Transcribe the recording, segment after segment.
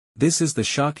This is the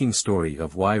shocking story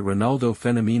of why Ronaldo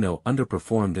Fenomeno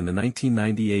underperformed in the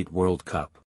 1998 World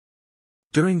Cup.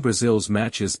 During Brazil's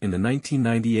matches in the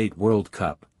 1998 World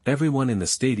Cup, everyone in the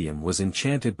stadium was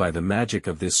enchanted by the magic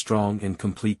of this strong and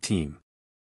complete team.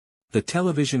 The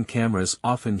television cameras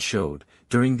often showed,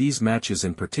 during these matches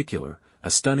in particular,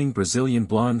 a stunning Brazilian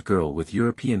blonde girl with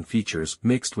European features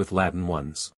mixed with Latin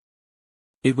ones.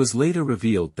 It was later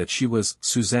revealed that she was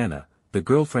Susanna, the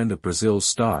girlfriend of Brazil's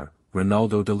star,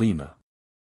 Ronaldo Da Lima.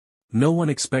 No one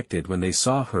expected when they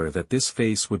saw her that this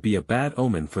face would be a bad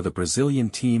omen for the Brazilian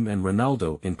team and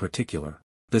Ronaldo in particular.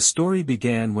 The story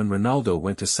began when Ronaldo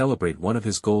went to celebrate one of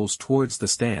his goals towards the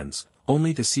stands,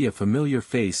 only to see a familiar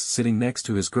face sitting next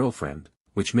to his girlfriend,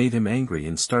 which made him angry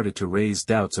and started to raise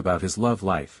doubts about his love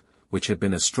life, which had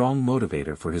been a strong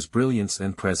motivator for his brilliance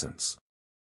and presence.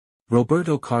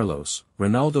 Roberto Carlos,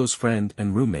 Ronaldo's friend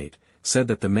and roommate, said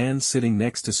that the man sitting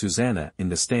next to Susanna in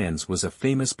the stands was a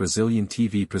famous Brazilian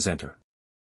TV presenter.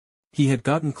 He had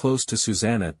gotten close to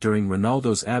Susanna during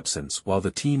Ronaldo's absence while the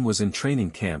team was in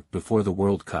training camp before the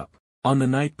World Cup. On the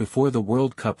night before the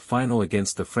World Cup final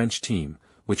against the French team,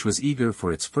 which was eager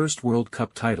for its first World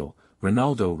Cup title,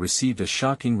 Ronaldo received a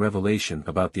shocking revelation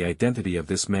about the identity of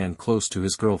this man close to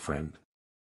his girlfriend.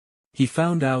 He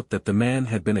found out that the man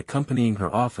had been accompanying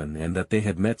her often and that they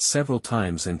had met several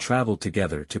times and traveled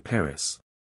together to Paris.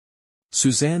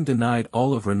 Susanne denied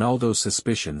all of Ronaldo's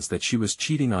suspicions that she was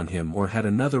cheating on him or had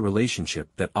another relationship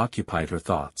that occupied her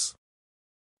thoughts.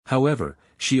 However,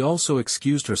 she also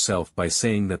excused herself by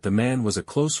saying that the man was a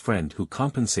close friend who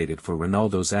compensated for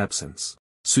Ronaldo's absence.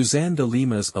 Susanne Da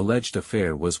Lima's alleged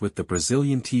affair was with the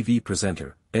Brazilian TV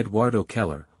presenter, Eduardo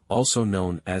Keller, also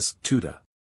known as Tuta.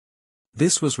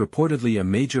 This was reportedly a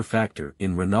major factor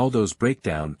in Ronaldo's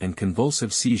breakdown and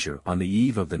convulsive seizure on the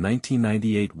eve of the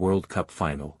 1998 World Cup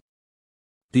final.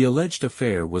 The alleged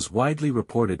affair was widely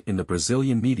reported in the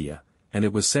Brazilian media, and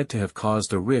it was said to have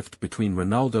caused a rift between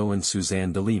Ronaldo and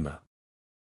Susanne Da Lima.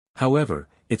 However,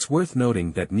 it's worth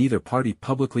noting that neither party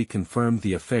publicly confirmed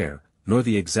the affair, nor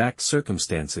the exact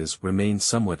circumstances remain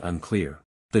somewhat unclear.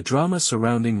 The drama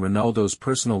surrounding Ronaldo's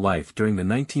personal life during the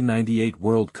 1998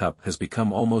 World Cup has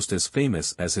become almost as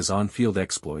famous as his on-field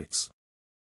exploits.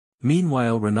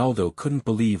 Meanwhile, Ronaldo couldn't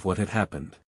believe what had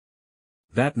happened.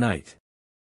 That night,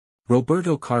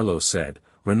 Roberto Carlos said,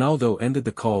 Ronaldo ended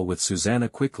the call with Susanna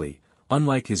quickly,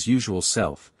 unlike his usual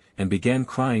self, and began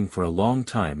crying for a long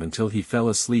time until he fell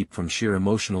asleep from sheer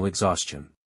emotional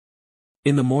exhaustion.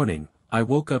 In the morning, I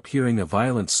woke up hearing a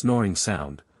violent snoring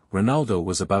sound. Ronaldo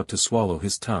was about to swallow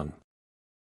his tongue.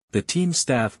 The team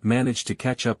staff managed to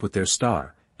catch up with their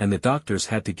star, and the doctors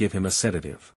had to give him a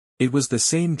sedative. It was the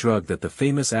same drug that the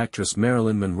famous actress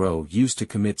Marilyn Monroe used to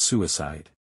commit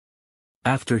suicide.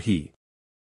 After he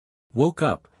woke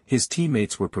up, his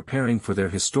teammates were preparing for their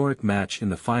historic match in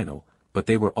the final, but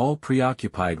they were all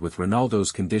preoccupied with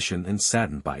Ronaldo's condition and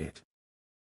saddened by it.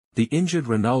 The injured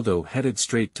Ronaldo headed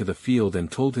straight to the field and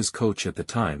told his coach at the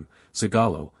time,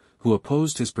 Zagallo, who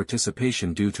opposed his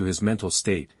participation due to his mental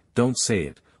state, "Don't say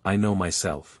it, I know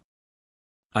myself.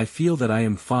 I feel that I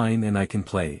am fine and I can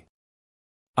play.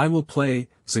 I will play,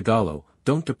 Zagallo,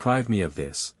 don't deprive me of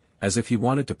this," as if he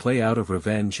wanted to play out of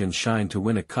revenge and shine to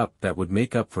win a cup that would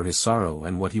make up for his sorrow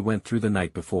and what he went through the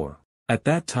night before. At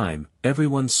that time,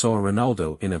 everyone saw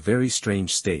Ronaldo in a very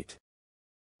strange state.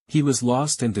 He was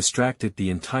lost and distracted the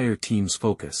entire team's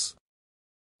focus.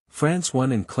 France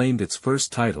won and claimed its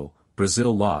first title,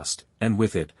 Brazil lost, and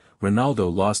with it,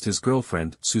 Ronaldo lost his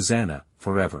girlfriend, Susanna,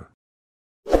 forever.